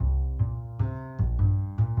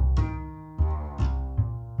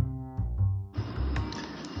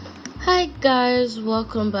Hi guys,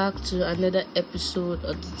 welcome back to another episode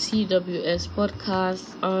of the TWS podcast.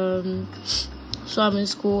 So I'm in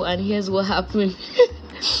school and here's what happened.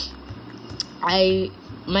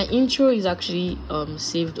 My intro is actually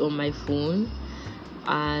saved on my phone,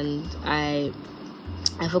 and I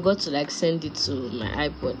forgot to send it to my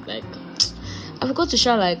iPod. I forgot to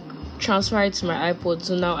transfer it to my iPod,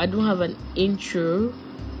 so now I don't have an intro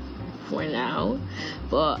for now,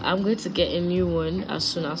 but I'm going to get a new one as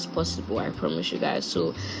soon as possible, I promise you guys.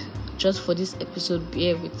 So just for this episode,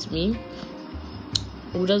 bear with me.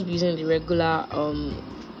 We'll just be using the regular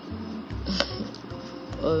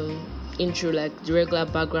intro, like the regular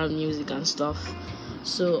background music and stuff.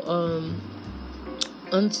 So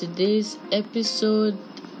on today's episode,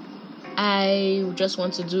 I just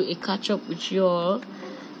want to do a catch up with you all.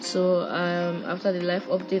 So after the life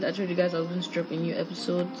update, I told you guys I was going to drop a new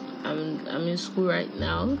episode. I'm in school right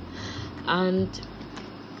now, and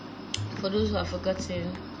for those who have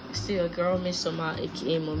forgotten, still your girl Miss Summer,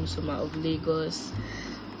 aka Mommy Summer of Lagos,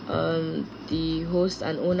 the host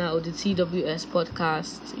and owner of the TWS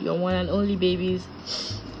podcast, your one and only babies.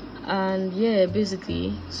 And yeah,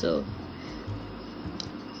 basically, so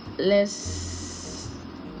let's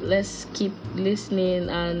keep listening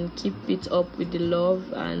and keep it up with the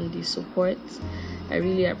love and the support. I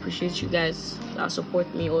really appreciate you guys that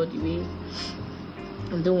support me all the way.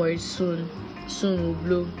 And don't worry, soon we'll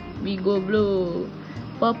blow. We go blow.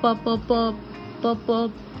 Pop up, pop up, pop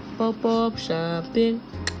up, pop up, champagne.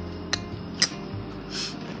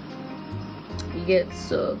 You get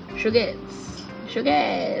so sugar.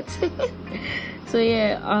 So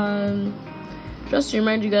yeah, just to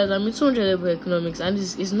remind you guys, I'm in 200 level economics, and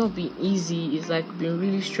it's not been easy. It's been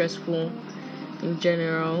really stressful in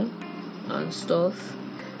general and stuff.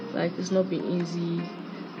 It's not been easy.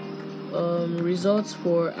 Results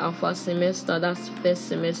for our first semester, that's first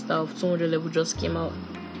semester of 200 level, just came out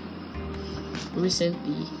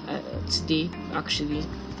recently, today actually.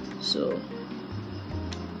 So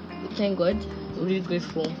thank God, really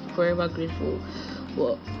grateful, forever grateful.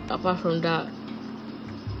 But apart from that,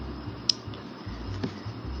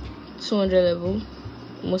 200 level,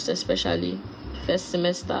 most especially first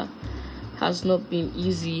semester, has not been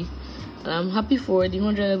easy, and I'm happy for the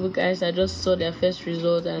 100 level guys. I just saw their first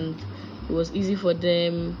result and it was easy for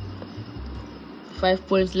them. 5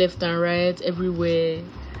 points left and right everywhere,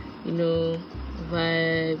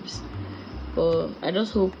 vibes. But I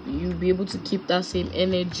just hope you'll be able to keep that same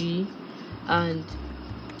energy and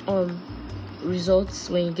results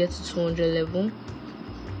when you get to 200 level.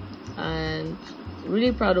 And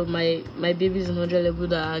really proud of my babies in 100 level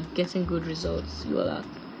that are getting good results. You all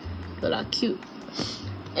are cute.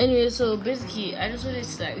 Anyway, so basically I just wanted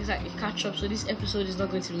to catch up. So this episode is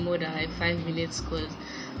not going to be more than 5 minutes, because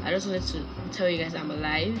I just wanted to tell you guys I'm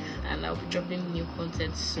alive and I'll be dropping new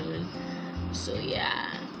content soon. So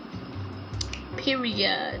yeah,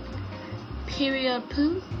 period.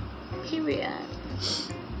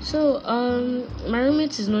 So my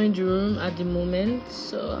roommate is not in the room at the moment.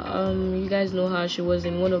 So you guys know her. She was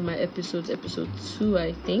in one of my episodes, episode 2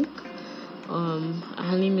 I think.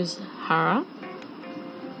 Her name is Hara.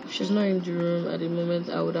 She's not in the room at the moment.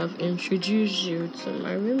 I would have introduced you to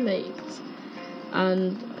my roommate.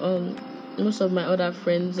 And most of my other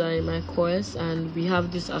friends are in my course, and we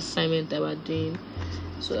have this assignment that we're doing.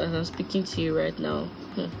 So as I'm speaking to you right now,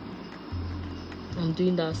 I'm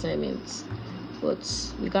doing the assignments.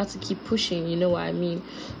 But we got to keep pushing, you know what I mean?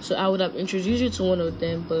 So I would have introduced you to one of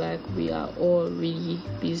them, but we are all really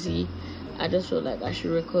busy. I just felt like I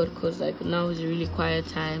should record, because now is a really quiet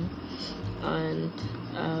time, and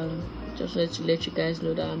just wanted to let you guys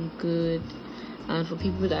know that I'm good. And for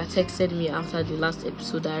people that texted me after the last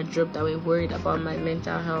episode that I dropped that were worried about my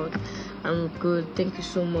mental health, I'm good. Thank you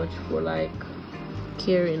so much for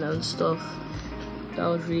caring and stuff. That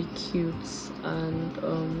was really cute and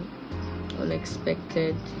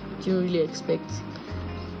unexpected. Didn't really expect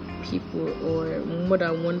people or more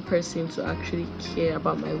than one person to actually care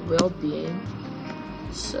about my well-being.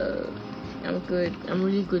 So I'm good. I'm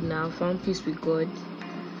really good now. I found peace with God.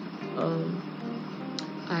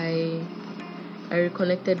 I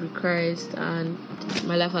reconnected with Christ, and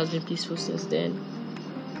my life has been peaceful since then.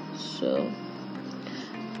 So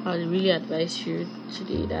I would really advise you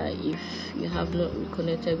today that if you have not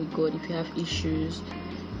reconnected with God, if you have issues,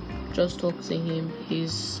 just talk to Him.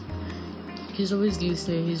 He's always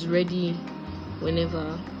listening. He's ready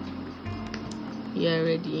whenever you are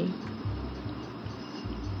ready.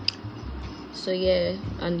 So yeah,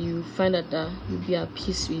 and you find out that you'll be at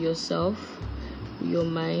peace with yourself, with your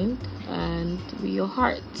mind, and with your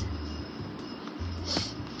heart.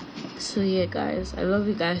 So yeah, guys, I love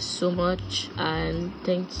you guys so much, and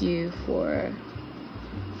thank you to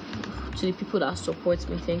the people that support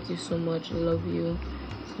me. Thank you so much. I love you.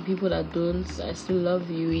 To the people that don't, I still love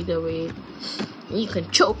you either way. You can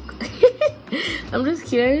choke. I'm just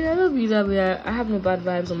kidding. I love you that way. I have no bad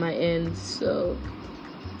vibes on my end, so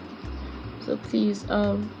please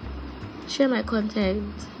share my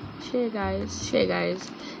content. Share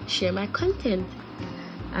my content,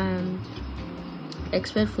 and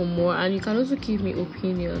expect for more. And you can also give me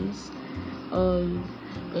opinions on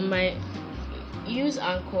my use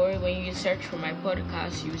Anchor. When you search for my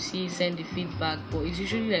podcast, you see send the feedback, but it's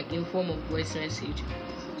usually like in form of voice message.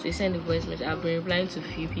 So you send the voice message. I've been replying to a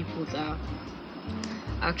few people that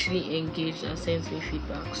actually engaged and sent me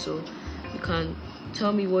feedback. So you can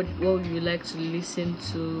tell me what would you like to listen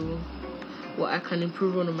to, what I can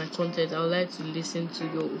improve on my content. I would like to listen to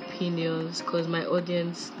your opinions, because my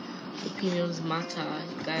audience opinions matter.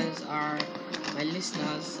 You guys are my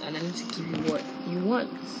listeners, and I need to give you what you want,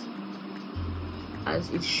 as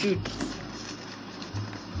it should.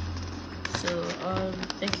 So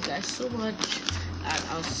thank you guys so much, and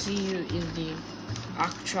I'll see you in the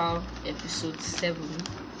actual episode 7,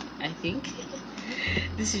 I think.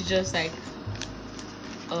 This is just like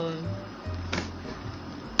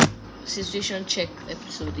situation check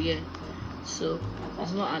episode, yeah. So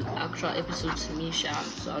it's not an actual episode to me, so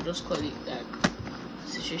I'll just call it like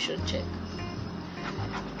situation check.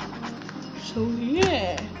 So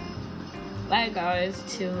yeah, bye guys,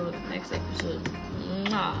 till next episode.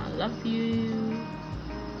 Love you.